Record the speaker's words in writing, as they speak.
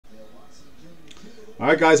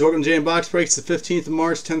Alright guys, welcome to Jay and Box Breaks. It's the 15th of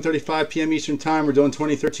March, 10:35 p.m. Eastern Time. We're doing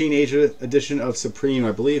 2013 Asia edition of Supreme.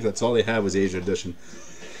 I believe that's all they have was Asia edition.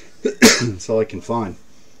 That's all I can find.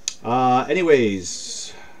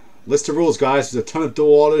 Anyways, list of rules, guys. There's a ton of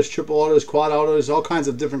dual autos, triple autos, quad autos, all kinds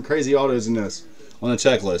of different crazy autos in this on the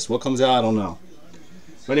checklist. What comes out, I don't know.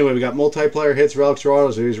 But anyway, we got multiplayer hits, relics, or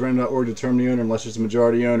autos. We use random.org to determine the owner unless it's a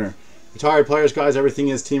majority owner. Retired players, guys, everything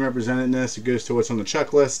is team represented in this. It goes to what's on the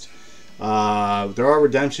checklist. There are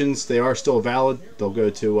redemptions. They are still valid. They'll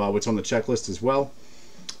go to what's on the checklist as well.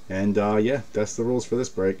 And yeah, that's the rules for this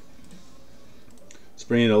break. Let's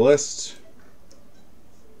bring in a list.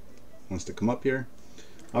 Wants to come up here.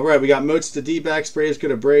 Alright, we got Moats to D-backs, Braves go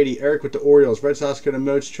to Brady, Eric with the Orioles, Red Sox go to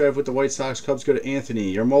Moats, Trev with the White Sox, Cubs go to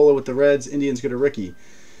Anthony, Yarmola with the Reds, Indians go to Ricky.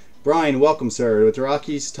 Brian, welcome sir. With the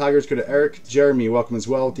Rockies, Tigers go to Eric, Jeremy, welcome as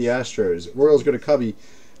well with the Astros. Royals go to Cubby.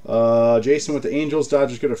 Jason with the Angels,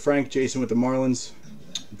 Dodgers go to Frank, Jason with the Marlins,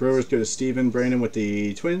 Brewers go to Steven, Brandon with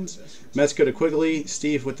the Twins, Mets go to Quigley,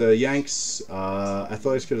 Steve with the Yanks,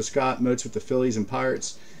 Athletics go to Scott, Moats with the Phillies and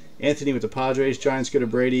Pirates, Anthony with the Padres, Giants go to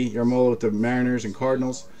Brady, Yarmola with the Mariners and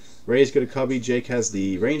Cardinals, Rays go to Cubby, Jake has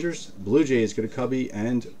the Rangers, Blue Jays go to Cubby,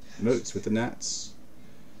 and Moats with the Nats.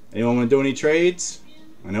 Anyone want to do any trades?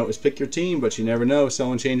 I know it was pick your team, but you never know,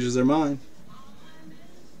 someone changes their mind.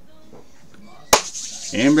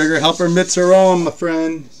 Hamburger helper mitts are on, my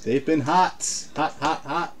friend. They've been hot. Hot, hot,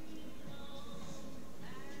 hot.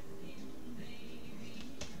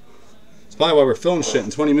 That's probably why we're filming shit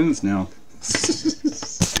in 20 minutes now.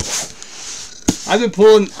 I've been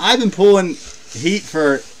pulling heat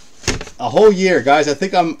for a whole year, guys. I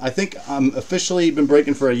think I'm officially been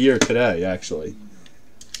breaking for a year today, actually.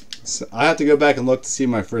 So I have to go back and look to see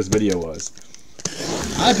what my first video was.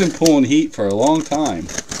 I've been pulling heat for a long time.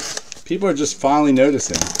 People are just finally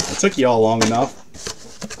noticing. It took you all long enough.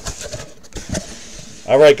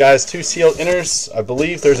 Alright guys, 2 sealed inners. I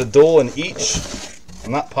believe there's a dual in each.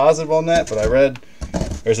 I'm not positive on that, but I read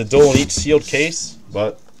there's a dual in each sealed case.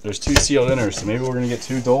 But there's 2 sealed inners, so maybe we're going to get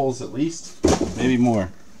 2 duals at least. Maybe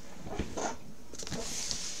more.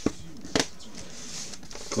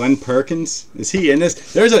 Glenn Perkins? Is he in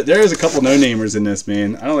this? There is a couple no-namers in this,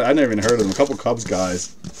 man. I've never even heard of them. A couple Cubs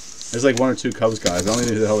guys. There's like 1 or 2 Cubs guys. I don't even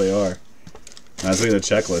know who the hell they are. I was looking at the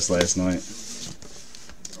checklist last night.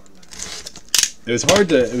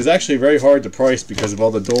 It was actually very hard to price because of all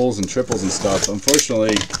the duals and triples and stuff.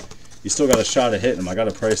 Unfortunately, you still got a shot at hitting them. I got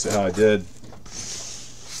to price it how I did.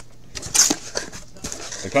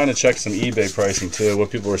 I kind of checked some eBay pricing too, what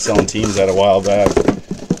people were selling teams at a while back.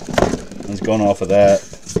 I was going off of that.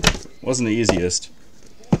 Wasn't the easiest.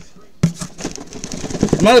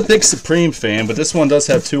 I'm not a big Supreme fan, but this one does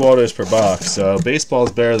have 2 autos per box, so baseball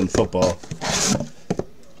is better than football.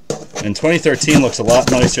 And 2013 looks a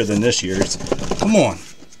lot nicer than this year's. Come on.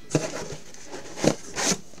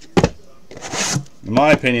 In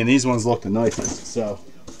my opinion, these ones look the nicest, so.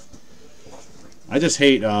 I just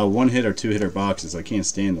hate 1-hit or 2-hitter boxes. I can't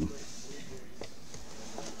stand them.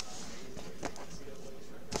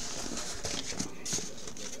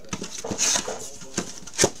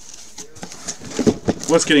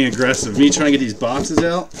 What's getting aggressive? Me trying to get these boxes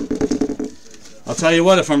out? I'll tell you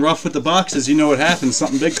what, if I'm rough with the boxes, you know what happens.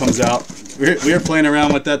 Something big comes out. We were playing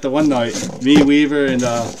around with that the one night. Me, Weaver, and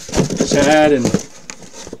Chad, and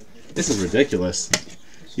this is ridiculous.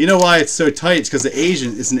 You know why it's so tight? It's because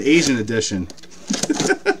it's an Asian edition.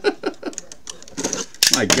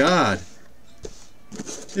 My God.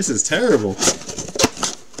 This is terrible.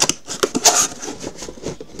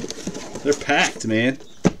 They're packed, man.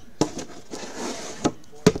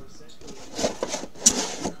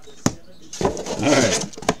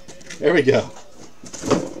 Alright, there we go.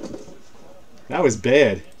 That was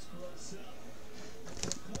bad.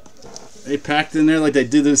 They packed in there like they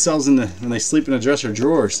do themselves when they sleep in the dresser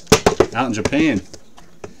drawers out in Japan.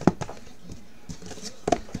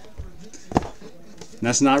 And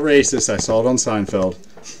that's not racist. I saw it on Seinfeld.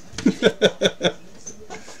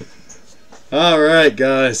 Alright,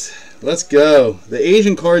 guys. Let's go. The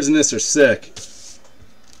Asian cards in this are sick.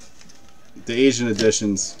 The Asian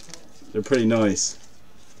editions. They're pretty nice.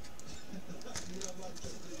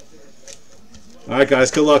 Alright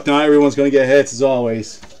guys, good luck. Not everyone's going to get hits as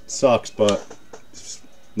always. Sucks, but it's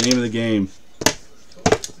name of the game.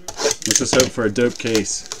 Let's just hope for a dope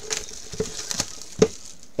case.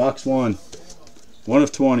 Box 1. 1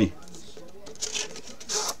 of 20.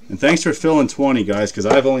 And thanks for filling 20, guys, because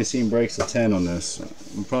I've only seen breaks of 10 on this.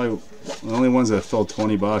 I'm probably the only ones that have filled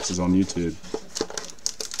 20 boxes on YouTube.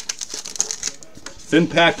 Thin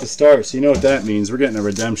pack to start, so you know what that means. We're getting a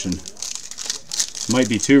redemption. Might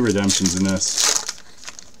be 2 redemptions in this.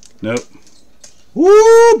 Nope.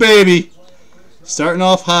 Woo, baby! Starting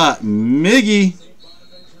off hot. Miggy.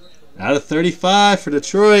 Out of 35 for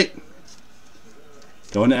Detroit.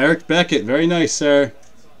 Going to Eric Beckett. Very nice, sir.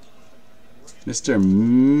 Mr.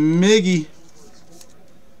 Miggy.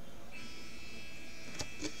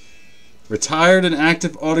 Retired and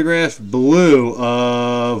active autograph blue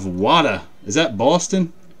of Wada. Is that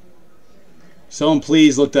Boston? Someone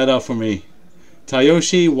please look that up for me.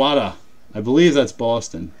 Tayoshi Wada. I believe that's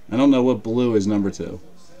Boston. I don't know what blue is number 2.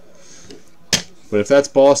 But if that's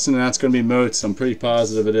Boston and that's going to be Moats, I'm pretty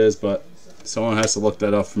positive it is, but someone has to look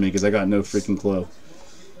that up for me because I got no freaking clue.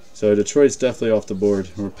 So Detroit's definitely off the board.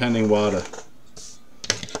 We're pending Wada.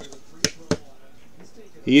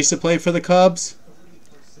 He used to play for the Cubs.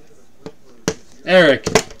 Eric,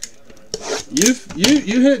 you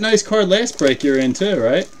hit a nice card last break you're in too,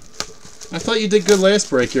 right? I thought you did good last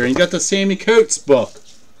break you're in. You got the Sammy Coates book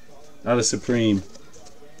out of Supreme.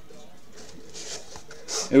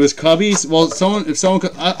 It was Cubbies. Well, if someone,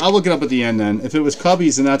 I'll look it up at the end then. If it was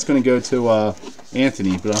Cubbies, then that's going to go to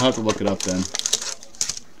Anthony, but I'll have to look it up then.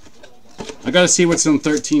 I got to see what's on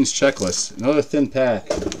 13's checklist. Another thin pack.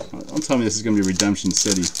 Don't tell me this is going to be Redemption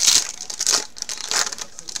City.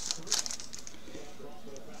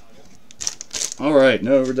 Alright,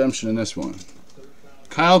 no redemption in this one.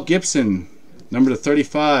 Kyle Gibson, number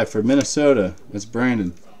 35 for Minnesota. That's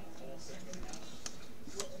Brandon.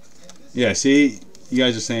 Yeah, see, you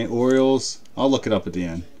guys are saying Orioles. I'll look it up at the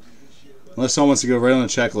end. Unless someone wants to go right on the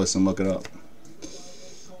checklist and look it up.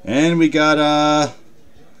 And we got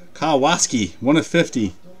Kawasaki, 1 of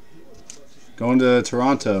 50. Going to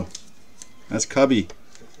Toronto. That's Cubby.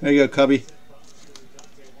 There you go, Cubby.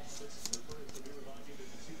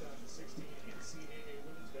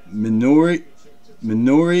 Minori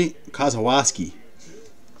Kazawaski.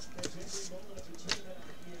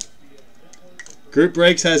 Group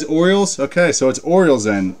breaks has Orioles. Okay, so it's Orioles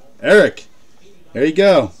then. Eric, there you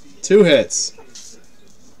go. 2 hits.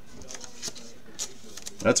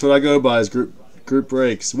 That's what I go by is group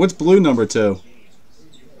breaks. What's blue number 2?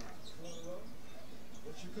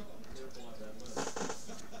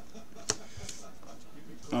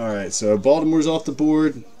 Alright, so Baltimore's off the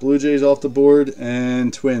board, Blue Jays off the board,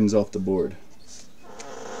 and Twins off the board.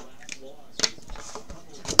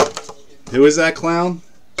 Who is that clown?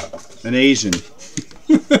 An Asian.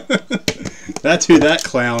 That's who that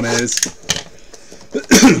clown is.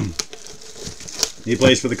 He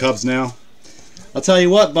plays for the Cubs now. I'll tell you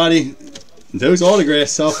what, buddy. Those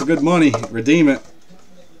autographs sell for good money. Redeem it.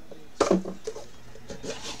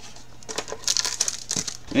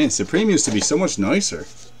 Man, Supreme used to be so much nicer.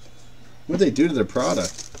 What did they do to their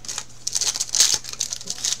product?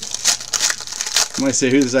 You might say,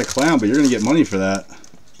 who's that clown? But you're going to get money for that.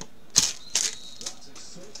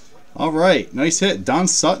 Alright, nice hit. Don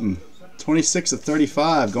Sutton. 26 of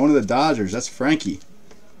 35. Going to the Dodgers. That's Frankie.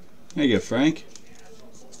 There you go, Frank.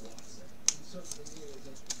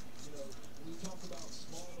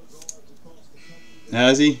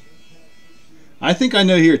 Has he? I think I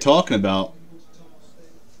know who you're talking about.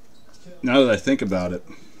 Now that I think about it.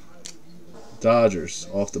 Dodgers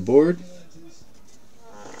off the board.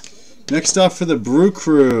 Next up for the Brew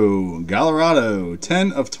Crew. Gallardo.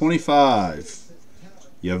 10 of 25.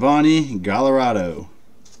 Giovanni Gallardo.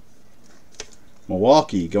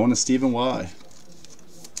 Milwaukee going to Stephen Y.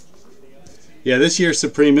 Yeah, this year's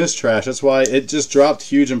Supreme is trash. That's why it just dropped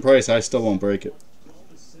huge in price. I still won't break it.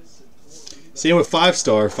 Same with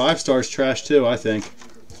 5-star. 5-star's trash too, I think.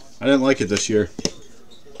 I didn't like it this year.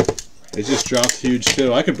 It just dropped huge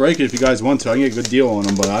too. I could break it if you guys want to. I can get a good deal on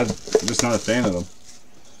them, but I'm just not a fan of them.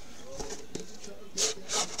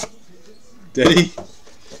 Did he?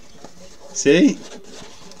 See?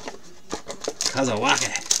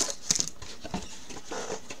 Kazawaki.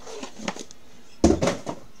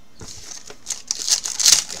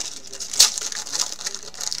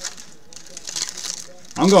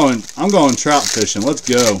 I'm going trout fishing. Let's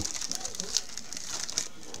go.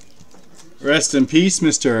 Rest in peace,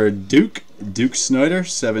 Mr. Duke Snyder,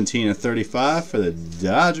 17 of 35 for the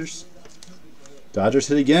Dodgers. Dodgers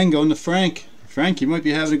hit again, going to Frank. Frank, you might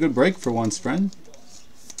be having a good break for once, friend.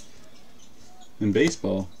 In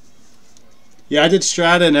baseball. Yeah, I did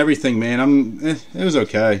Strata and everything, man. It was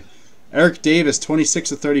okay. Eric Davis,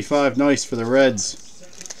 26 of 35, nice for the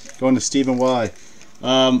Reds. Going to Stephen Y.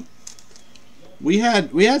 We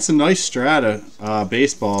had some nice Strata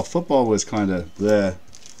baseball. Football was kind of bleh.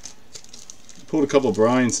 Pulled a couple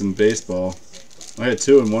Bryants in baseball. I had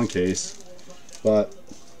 2 in one case, but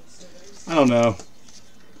I don't know.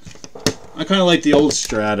 I kind of like the old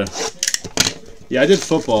Strata. Yeah, I did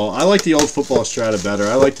football. I like the old football Strata better.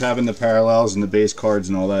 I liked having the parallels and the base cards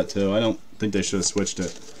and all that too. I don't think they should have switched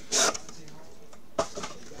it.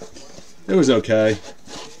 It was okay.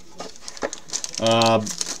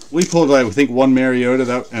 We pulled, I think, one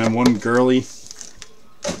Mariota and one Gurley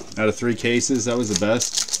out of 3 cases. That was the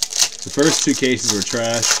best. The first 2 cases were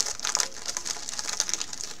trash.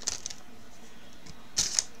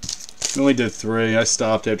 We only did 3. I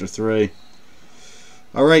stopped after 3.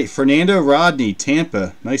 All right, Fernando Rodney,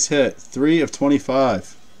 Tampa. Nice hit. 3 of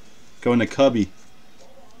 25. Going to Cubby.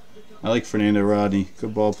 I like Fernando Rodney.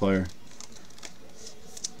 Good ball player.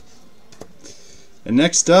 And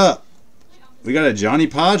next up, we got a Johnny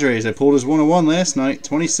Padres. I pulled his 101 last night.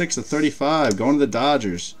 26 of 35. Going to the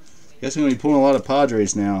Dodgers. Guess I'm going to be pulling a lot of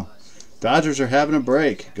Padres now. Dodgers are having a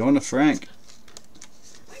break. Going to Frank.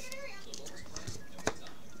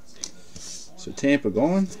 So Tampa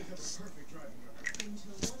going.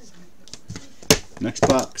 Next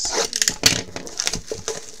box.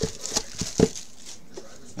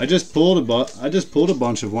 I just pulled a bunch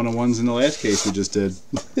of 101s in the last case we just did.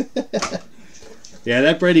 Yeah,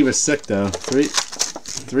 that Brady was sick though.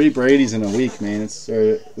 Three Bradys in a week, man. It's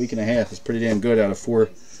or a week and a half. It's pretty damn good out of four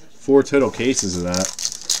total cases of that.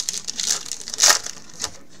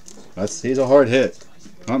 He's a hard hit.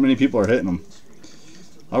 Not many people are hitting him.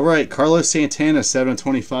 All right, Carlos Santana, 7 of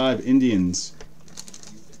 25, Indians.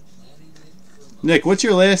 Nick, what's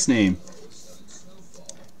your last name?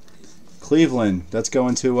 Cleveland. That's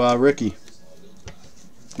going to Ricky.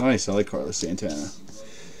 Nice. I like Carlos Santana.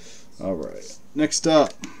 All right. Next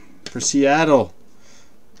up, for Seattle,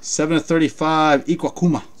 7 of 35,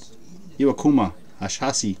 Iwakuma.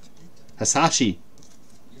 Hasashi.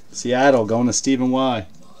 Seattle going to Stephen Y.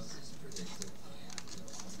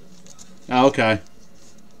 Oh, okay.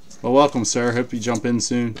 Well, welcome, sir. Hope you jump in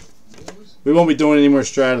soon. We won't be doing any more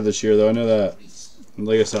Strata this year, though. I know that. And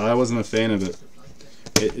like I said, I wasn't a fan of it.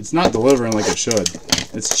 It's not delivering like it should.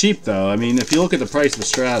 It's cheap, though. I mean, if you look at the price of a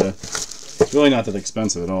Strata, it's really not that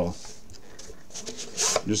expensive at all.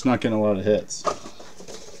 You're just not getting a lot of hits.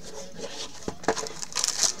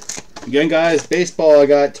 Again, guys, baseball, I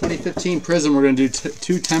got 2015 Prism. We're going to do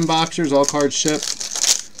 2 10-boxers, all cards shipped.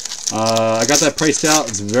 I got that priced out.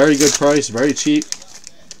 It's a very good price, very cheap.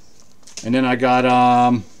 And then I got,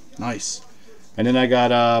 nice. And then I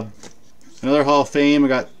got another Hall of Fame. I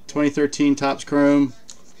got 2013 Topps Chrome.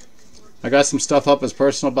 I got some stuff up as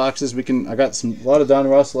personal boxes. I got a lot of Don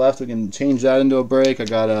Russell left. We can change that into a break. I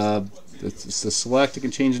got the Select. I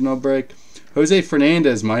can change into a break. Jose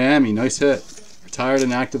Fernandez, Miami, nice hit. Retired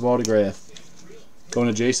and active autograph. Going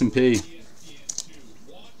to Jason P.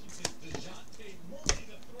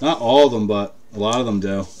 Not all of them, but a lot of them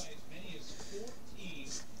do.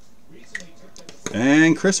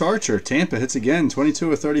 And Chris Archer, Tampa hits again,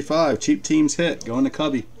 22 of 35. Cheap teams hit, going to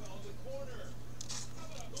Cubby.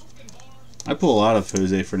 I pull a lot of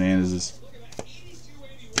Jose Fernandez's.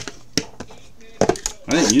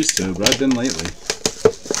 I didn't used to, but I've been lately.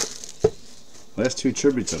 Last 2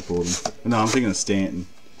 tributes I pulled him. No, I'm thinking of Stanton.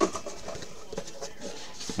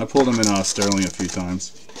 I pulled him in Sterling a few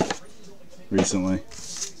times recently.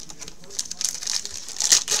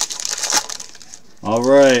 All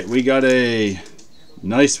right, we got a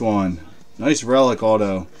nice one. Nice relic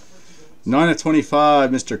auto. 9 of 25,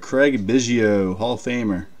 Mr. Craig Biggio, Hall of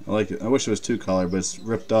Famer. I like it. I wish it was 2-color, but it's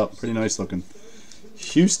ripped up. Pretty nice looking.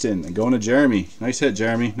 Houston, going to Jeremy. Nice hit,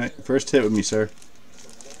 Jeremy. First hit with me, sir.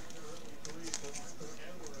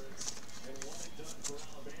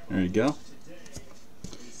 There you go.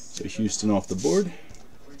 So Houston off the board.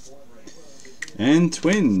 And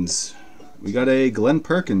Twins. We got a Glenn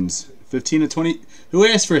Perkins. 15 of 20. Who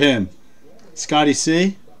asked for him? Scotty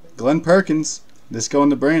C. Glenn Perkins. This going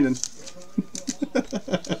to Brandon.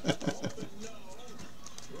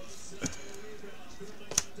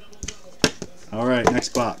 All right,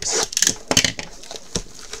 next box.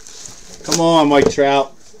 Come on, Mike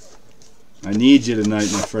Trout. I need you tonight,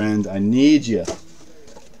 my friend. I need you.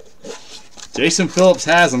 Jason Phillips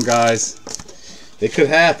has them, guys. It could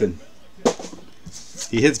happen.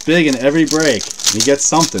 He hits big in every break. He gets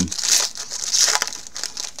something.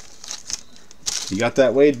 He got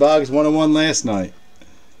that Wade Boggs 101 last night.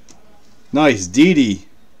 Nice. Didi,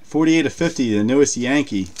 48 of 50, the newest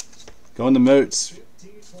Yankee. Going to Moats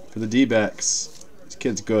for the D-backs. This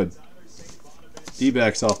kid's good.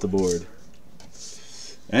 D-backs off the board.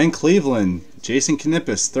 And Cleveland, Jason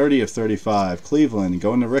Knippis, 30 of 35. Cleveland,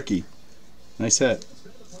 going to Ricky. Nice hit.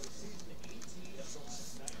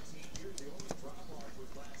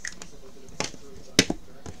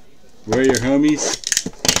 Where are your homies?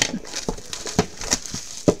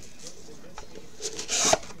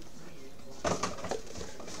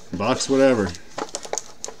 Box whatever.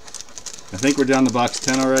 I think we're down to box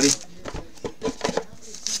 10 already.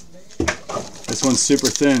 This one's super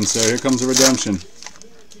thin, so here comes the redemption.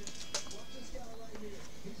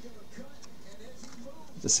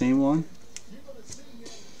 The same one.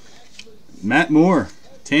 Matt Moore,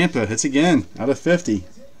 Tampa, hits again, out of 50.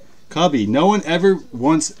 Cubby, no one ever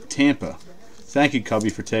wants Tampa. Thank you, Cubby,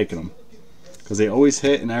 for taking them. Because they always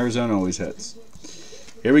hit and Arizona always hits.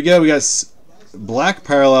 Here we go. We got black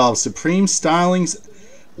parallel, Supreme Stylings,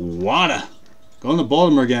 Wada. Going to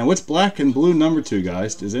Baltimore again. What's black and blue number 2,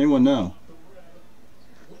 guys? Does anyone know?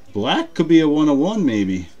 Black could be a 101,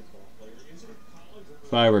 maybe.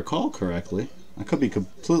 If I recall correctly. I could be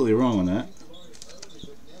completely wrong on that.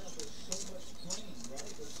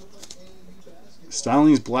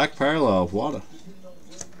 Stylings black parallel of Wada.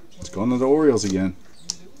 It's going to the Orioles again.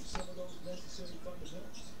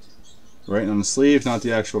 Writing on the sleeve, not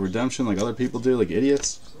the actual redemption like other people do, like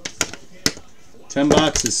idiots. 10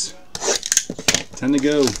 boxes. 10 to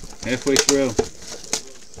go. Halfway through.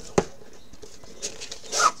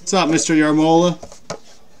 What's up, Mr. Yarmola?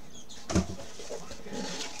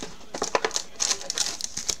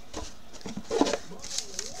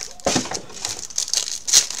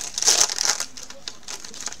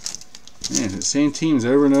 Man, the same teams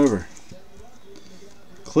over and over.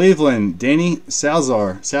 Cleveland, Danny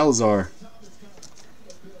Salazar.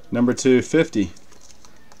 Number 250.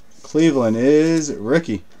 Cleveland is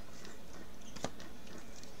Ricky.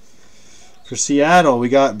 For Seattle, we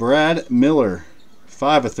got Brad Miller.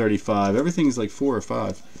 5 of 35. Everything's like 4 or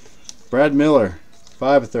 5. Brad Miller.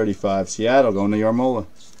 5 of 35. Seattle going to Yarmola.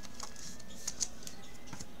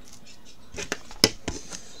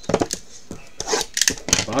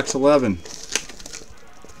 Box 11.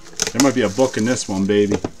 There might be a book in this one,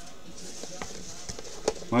 baby.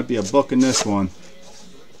 Might be a book in this one.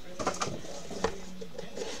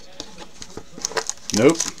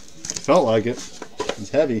 Nope. Felt like it. It's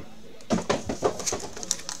heavy.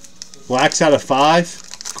 Blacks out of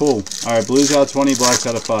 5. Cool. Alright, blues out of 20, blacks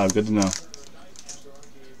out of 5. Good to know.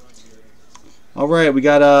 Alright, we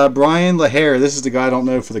got Brian LaHare. This is the guy I don't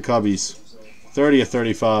know for the Cubbies. 30 of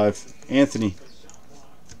 35. Anthony.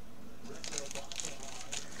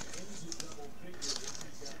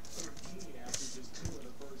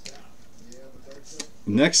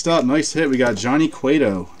 Next up, nice hit. We got Johnny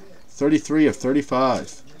Cueto. 33 of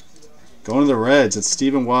 35. Going to the Reds. It's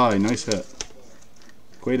Stephen Y. Nice hit.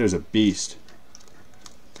 Cueto's a beast.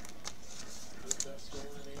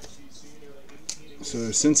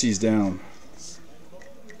 So since he's down.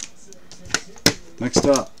 Next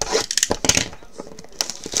up.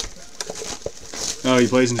 Oh, he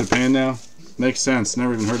plays in Japan now? Makes sense.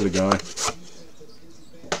 Never even heard of the guy.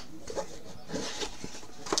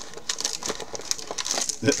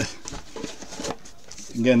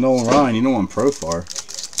 Again, Nolan Ryan, you know I'm Profar.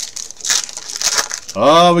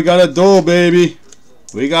 Oh, we got a duel, baby.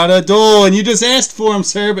 We got a duel, and you just asked for him,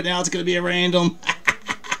 sir, but now it's going to be a random.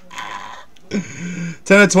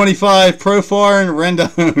 10 of 25, Profar and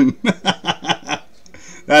Rendon.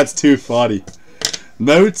 That's too funny.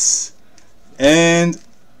 Moats and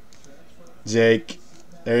Jake.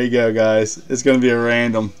 There you go, guys. It's going to be a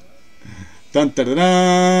random. Dun, dun, dun,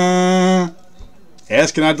 dun.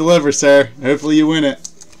 Ask and I deliver, sir. Hopefully you win it.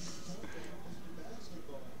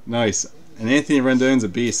 Nice. And Anthony Rendon's a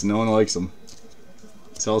beast, and no one likes him.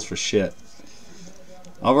 Sells for shit.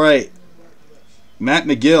 Alright. Matt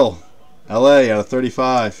McGill. LA out of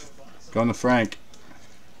 35. Going to Frank.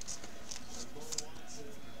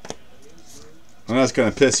 I know that's going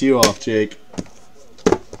to piss you off, Jake.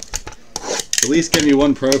 At least get me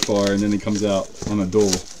one Profar, and then he comes out on a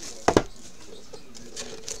duel.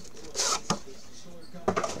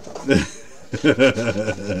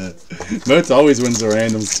 Moats always wins the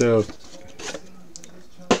randoms too.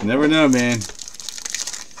 You never know, man. I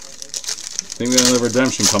think we got another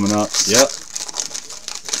redemption coming up. Yep.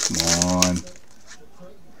 Come on.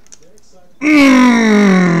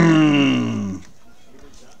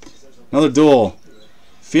 Another duel.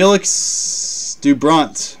 Felix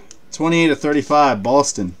Dubrunt, 28 of 35,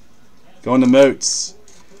 Boston. Going to Moats.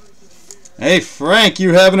 Hey, Frank,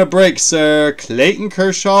 you having a break, sir. Clayton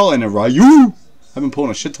Kershaw and a Ryu. I've been pulling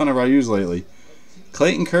a shit ton of Ryus lately.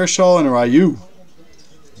 Clayton Kershaw and a Ryu.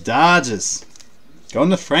 Dodgers. Going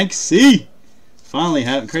to Frank C. Finally,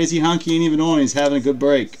 Crazy Honky ain't even on. He's having a good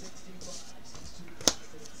break.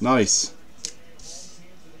 Nice.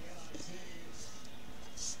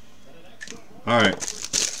 Alright.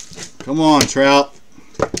 Come on, Trout.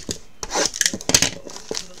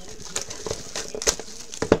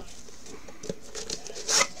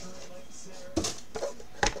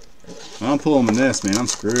 I'm pulling him in this, man. I'm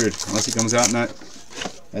screwed. Unless he comes out in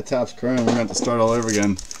that top's chrome, we're going to have to start all over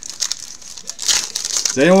again.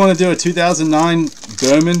 Does anyone want to do a 2009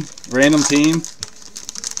 Bowman random team?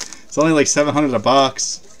 It's only like $700 a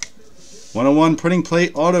box. 101 printing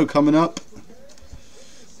plate auto coming up.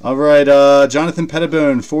 All right, Jonathan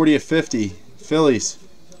Pettibone, 40 of 50, Phillies.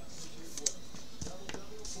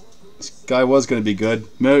 This guy was going to be good.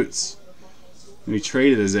 Moats. We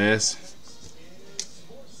traded his ass.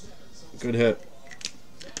 Good hit.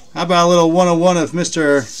 How about a little 101 of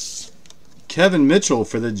Mr. Kevin Mitchell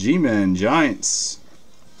for the G-Men Giants?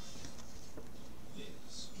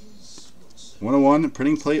 101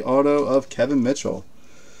 printing plate auto of Kevin Mitchell.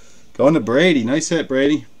 Going to Brady. Nice hit,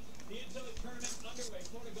 Brady.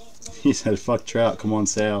 He said, fuck Trout. Come on,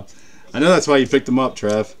 Sal. I know that's why you picked him up,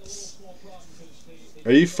 Trev.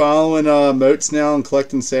 Are you following Moats now and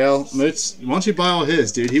collecting Sal? Moats, why don't you buy all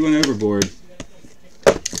his, dude? He went overboard.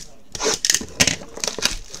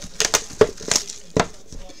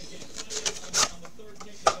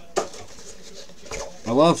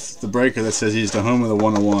 I love the breaker that says he's the home of the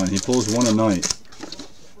 101. He pulls one a night.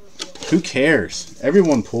 Who cares?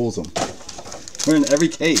 Everyone pulls them. We're in every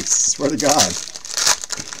case. Swear to God.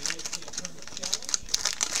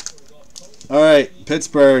 Alright,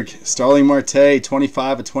 Pittsburgh. Starling Marte,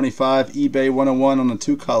 25 of 25. eBay 101 on the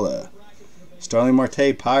 2-color. Starling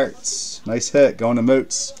Marte, Pirates. Nice hit. Going to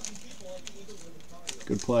Moats.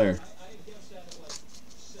 Good player.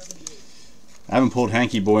 I haven't pulled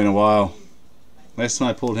Hanky Boy in a while. Last time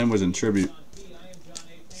I pulled him was in Tribute.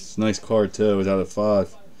 It's a nice card too. It was out of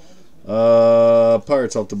 5.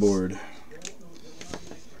 Pirates off the board.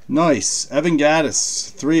 Nice. Evan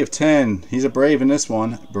Gattis, 3 of 10. He's a Brave in this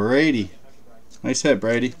one. Brady. Nice hit,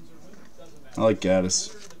 Brady. I like Gattis.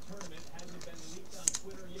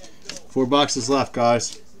 4 boxes left,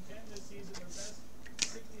 guys.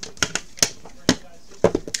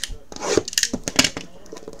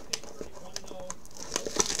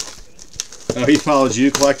 Oh, he followed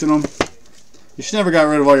you collecting them? You should never got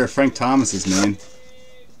rid of all your Frank Thomases, man.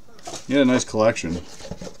 You had a nice collection.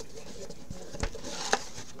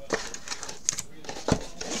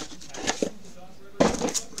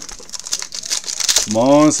 Come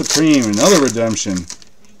on, Supreme. Another redemption.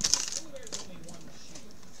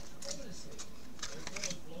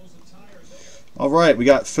 Alright, we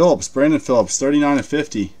got Phillips. Brandon Phillips, 39 of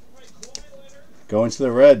 50. Going to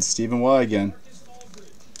the Reds. Stephen Y again.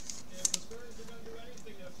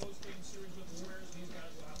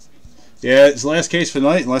 Yeah, it's the last case for the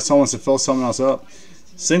night, unless someone wants to fill something else up.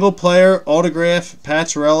 Single player autograph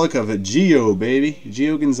patch relic of a Gio, baby.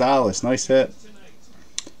 Gio Gonzalez. Nice hit.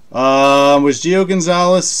 Was Gio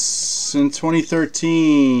Gonzalez in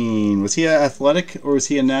 2013? Was he athletic or was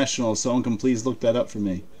he a national? Someone can please look that up for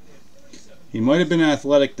me. He might have been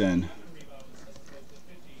athletic then.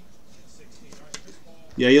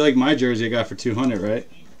 Yeah, you like my jersey I got for 200, right?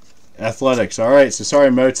 Athletics. All right, so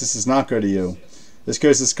sorry, Moats. This does not go to you. This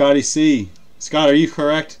goes to Scotty C. Scott, are you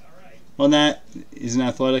correct on that? He's an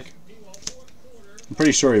athletic? I'm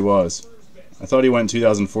pretty sure he was. I thought he went in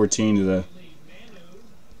 2014 to the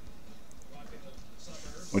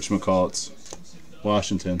whatchamacallits,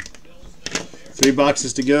 Washington. 3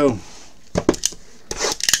 boxes to go.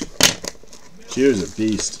 Gio's a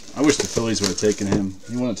beast. I wish the Phillies would have taken him.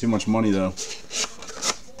 He wanted too much money, though.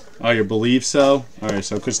 Oh, you believe so? Alright,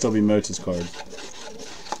 so it could still be Moats' card.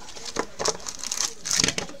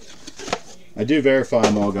 I do verify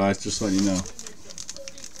them all, guys, just letting you know.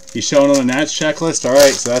 He's showing on the Nats checklist.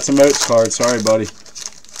 Alright, so that's a Moats card. Sorry, buddy.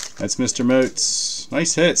 That's Mr. Moats.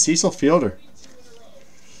 Nice hit. Cecil Fielder.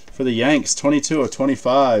 For the Yanks, 22 of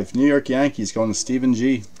 25. New York Yankees going to Stephen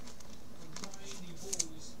G.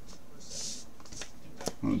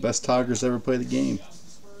 One of the best Tigers ever play the game.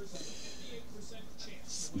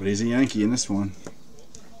 But he's a Yankee in this one.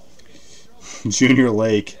 Junior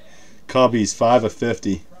Lake. Cubbies, 5 of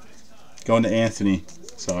 50. Going to Anthony.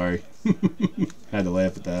 Sorry. Had to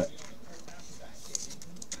laugh at that.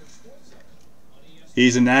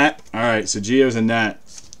 He's a Nat. Alright, so Gio's a Nat.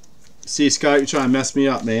 See, Scott, you're trying to mess me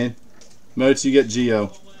up, man. Moats, you get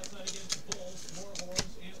Gio.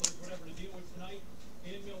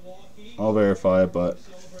 I'll verify it, but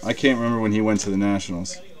I can't remember when he went to the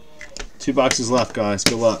Nationals. 2 boxes left, guys.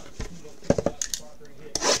 Good luck.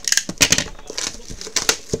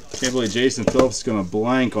 Can't believe Jason Phillips is going to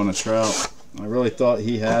blank on a Trout. I really thought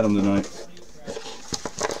he had him tonight.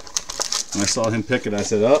 When I saw him pick it, I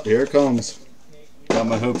said, oh, here it comes. Got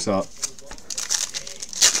my hopes up.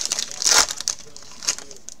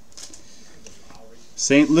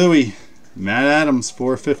 St. Louis, Matt Adams,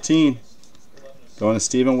 4-15. Going to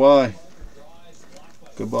Stephen Y.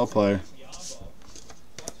 Good ball player.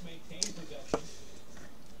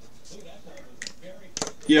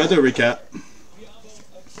 Yeah, I'll do a recap.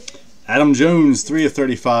 Adam Jones, 3 of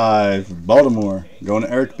 35. Baltimore. Going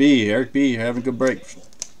to Eric B. Eric B, you're having a good break.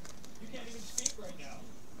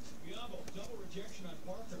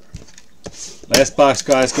 Last box,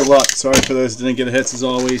 guys. Good luck. Sorry for those that didn't get hits as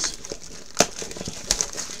always.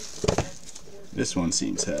 This one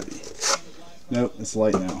seems heavy. Nope, it's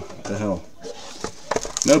light now. What the hell?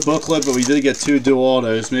 No booklet, but we did get 2 dual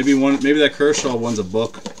autos. Maybe that Kershaw one's a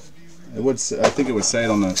book. It would. I think it would say it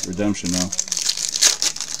on the redemption though.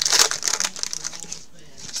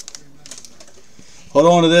 Hold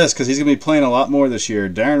on to this because he's gonna be playing a lot more this year.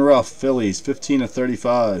 Darren Ruff, Phillies, 15 of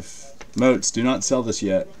 35. Moats, do not sell this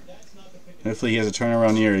yet. Hopefully he has a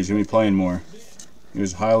turnaround year. He's gonna be playing more. He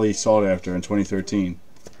was highly sought after in 2013.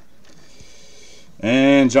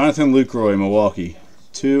 And Jonathan Lucroy, Milwaukee,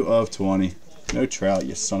 2 of 20. No Trout,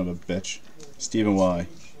 you son of a bitch. Stephen Y.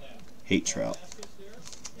 Hate Trout.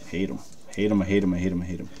 Hate him. Hate him, I hate him, I hate him, I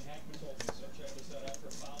hate him.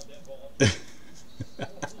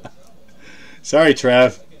 Sorry,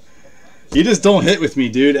 Trav. You just don't hit with me,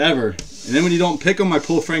 dude, ever. And then when you don't pick him, I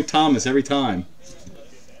pull Frank Thomas every time.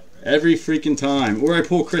 Every freaking time. Or I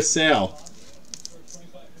pull Chris Sale.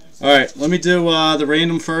 Alright, let me do the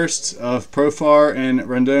random first of Profar and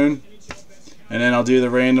Rendon. And then I'll do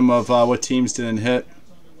the random of what teams didn't hit.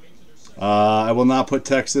 I will not put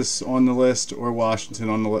Texas on the list or Washington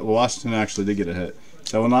on the list. Well, Washington actually did get a hit.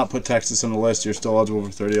 So I will not put Texas on the list. You're still eligible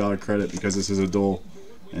for $30 credit because this is a dual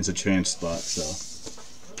and it's a chance spot. So,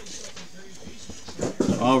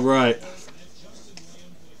 all right.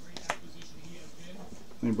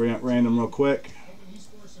 Let me bring up random real quick.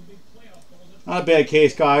 Not a bad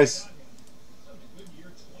case, guys.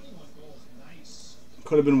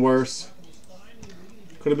 Could have been worse.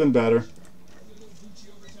 Could have been better.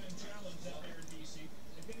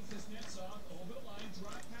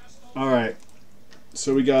 Alright.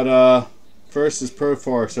 So we got first is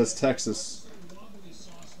Profar, so that's Texas.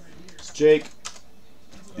 It's Jake.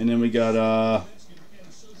 And then we got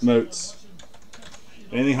Moats.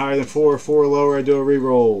 Anything higher than 4 or 4 lower, I do a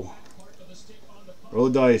re-roll. Roll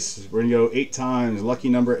the dice. We're gonna go 8 times. Lucky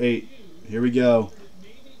number 8. Here we go.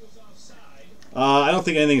 I don't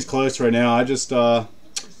think anything's close right now. I just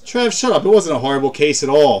Trev, shut up. It wasn't a horrible case at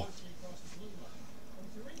all.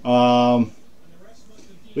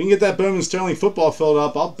 We can get that Bowman Sterling football filled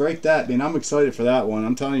up. I'll break that, man. I'm excited for that one.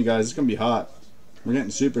 I'm telling you guys, it's going to be hot. We're getting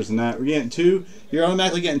supers in that. We're getting 2. You're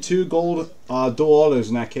automatically getting 2 gold dual autos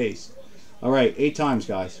in that case. All right, 8 times,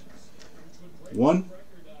 guys. 1,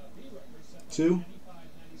 2,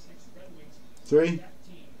 3,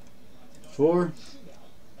 4.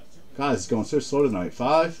 God, it's going so slow tonight.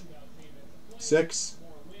 5, 6,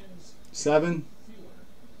 7,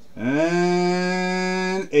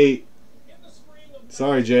 and 8.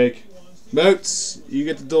 Sorry, Jake. Moats, you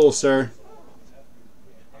get the duel, sir.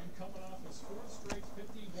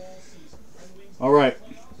 All right.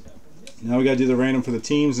 Now we got to do the random for the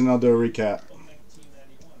teams, and I'll do a recap.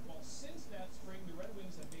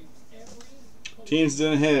 Teams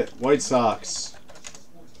didn't hit. White Sox.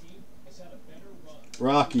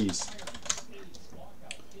 Rockies.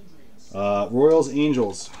 Royals,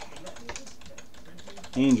 Angels.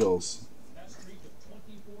 Angels.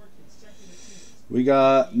 We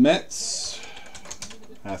got Mets,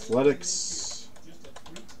 Athletics,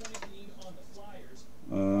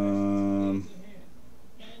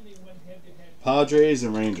 Padres,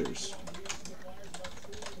 and Rangers.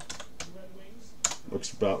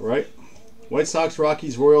 Looks about right. White Sox,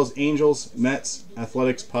 Rockies, Royals, Angels, Mets,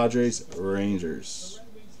 Athletics, Padres, Rangers.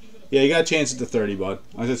 Yeah, you got a chance at the 30, bud.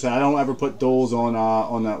 As I said, I don't ever put duels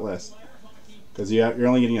on that list because you're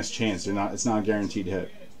only getting us a chance. It's not a guaranteed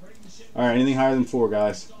hit. All right, anything higher than 4,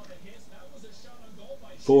 guys.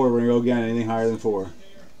 4, we're gonna go again. Anything higher than 4.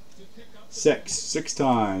 6, 6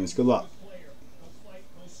 times. Good luck.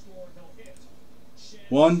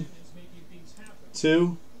 1,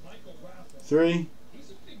 2, 3,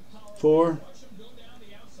 4,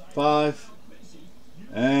 5,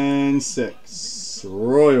 and 6.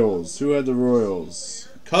 Royals. Who had the Royals?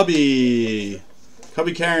 Cubby.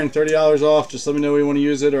 Cubby Karen, $30 off. Just let me know where you want to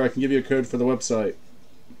use it, or I can give you a code for the website.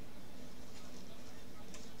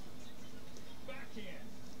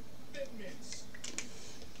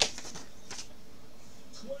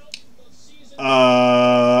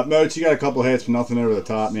 Moats, you got a couple hits, but nothing over the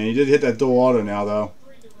top, man. You did hit that dual auto now, though.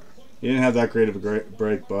 You didn't have that great of a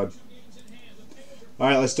break, bud. All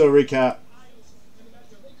right, let's do a recap.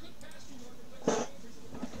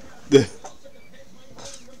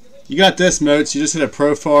 You got this, Moats. You just hit a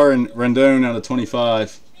Profar and Rendon out of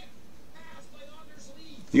 25.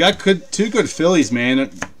 You got 2 good Phillies,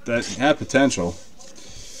 man, that have potential.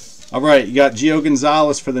 All right, you got Gio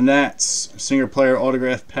Gonzalez for the Nats. Singer player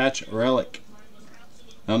autograph patch relic.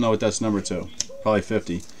 I don't know what that's number to. Probably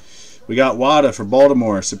 50. We got Wada for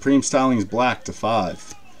Baltimore. Supreme Stylings black to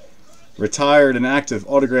 5. Retired and active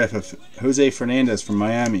autograph of Jose Fernandez from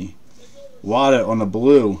Miami. Wada on the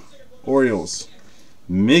blue. Orioles.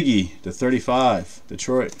 Miggy to 35.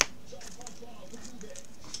 Detroit.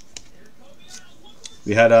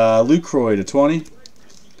 We had Lucroy to 20.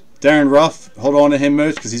 Darren Ruff, hold on to him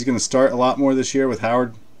most because he's going to start a lot more this year with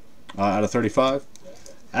Howard out of 35.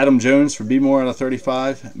 Adam Jones for B-More out of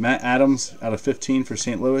 35. Matt Adams out of 15 for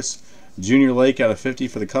St. Louis. Junior Lake out of 50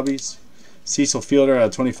 for the Cubbies. Cecil Fielder out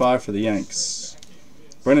of 25 for the Yanks.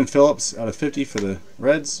 Brendan Phillips out of 50 for the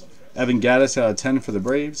Reds. Evan Gattis out of 10 for the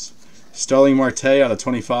Braves. Starling Marte out of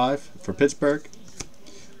 25 for Pittsburgh.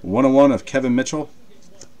 101 of Kevin Mitchell.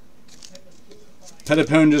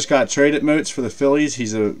 Petitpone just got traded Moats for the Phillies.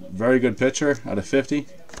 He's a very good pitcher out of 50.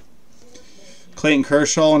 Clayton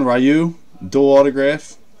Kershaw and Ryu, dual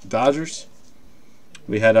autograph, Dodgers.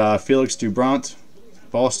 We had Felix Dubront,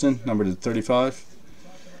 Boston, number to 35.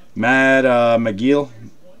 Matt McGill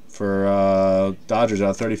for Dodgers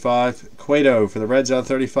out of 35. Cueto for the Reds out of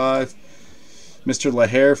 35. Mr.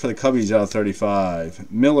 Lahair for the Cubbies out of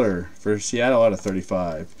 35. Miller for Seattle out of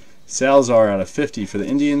 35. Salazar out of 50 for the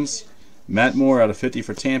Indians. Matt Moore out of 50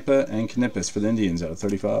 for Tampa, and Knippis for the Indians out of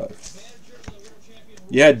 35.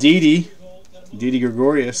 Yeah, Didi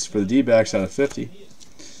Gregorius for the D-backs out of 50.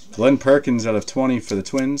 Glenn Perkins out of 20 for the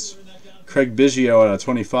Twins. Craig Biggio out of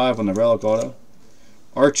 25 on the relic auto.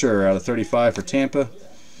 Archer out of 35 for Tampa.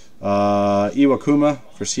 Iwakuma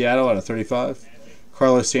for Seattle out of 35.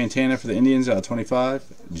 Carlos Santana for the Indians out of 25.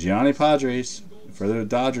 Gianni Padres for the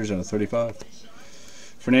Dodgers out of 35.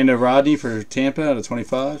 Fernando Rodney for Tampa out of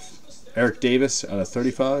 25. Eric Davis out of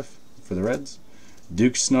 35 for the Reds.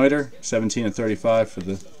 Duke Snyder, 17 and 35 for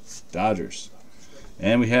the Dodgers.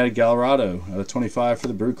 And we had Gallardo out of 25 for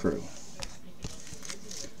the Brew Crew.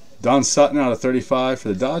 Don Sutton out of 35 for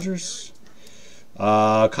the Dodgers.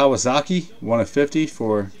 Kawasaki, 1 of 50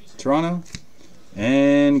 for Toronto.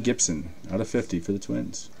 And Gibson out of 50 for the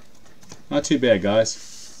Twins. Not too bad,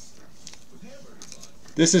 guys.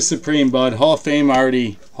 This is Supreme, bud. Hall of Fame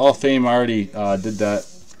already did that.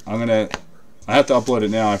 I have to upload it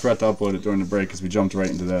now. I forgot to upload it during the break because we jumped right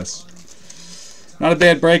into this. Not a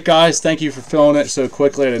bad break, guys. Thank you for filling it so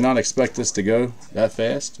quickly. I did not expect this to go that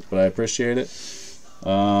fast, but I appreciate it.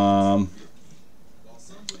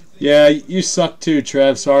 Yeah, you suck too,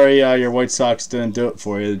 Trev. Sorry your White Sox didn't do it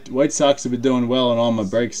for you. The White Sox have been doing well on all my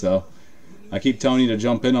breaks, though. I keep telling you to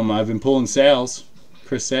jump in on them. I've been pulling Sales.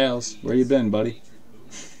 Chris Sales. Where you been, buddy?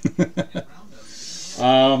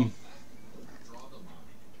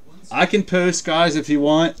 I can post, guys, if you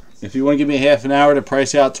want. If you want to give me half an hour to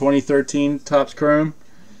price out 2013 Topps Chrome,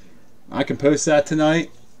 I can post that tonight.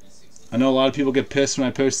 I know a lot of people get pissed when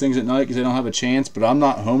I post things at night because they don't have a chance, but I'm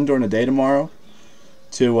not home during the day tomorrow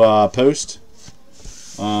to post.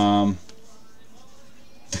 I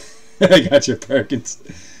got your Perkins.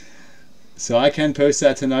 So I can post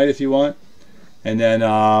that tonight if you want. And then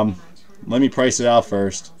let me price it out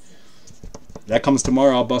first. That comes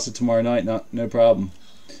tomorrow. I'll bust it tomorrow night. No problem.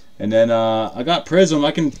 And then I got Prism.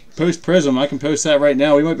 I can post Prism. I can post that right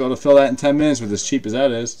now. We might be able to fill that in 10 minutes with as cheap as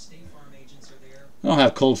that is. I don't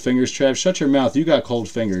have cold fingers, Trev. Shut your mouth. You got cold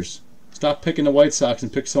fingers. Stop picking the White Sox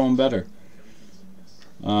and pick someone better.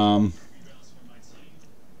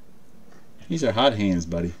 These are hot hands,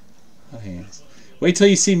 buddy. Hot hands. Wait till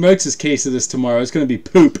you see Moats' case of this tomorrow. It's going to be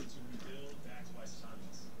poop.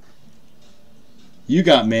 You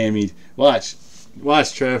got mammied. Watch.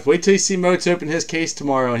 Watch, Trev. Wait till you see Moats open his case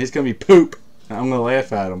tomorrow, and he's going to be poop. I'm going to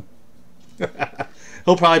laugh at him.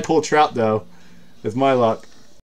 He'll probably pull Trout, though, with my luck.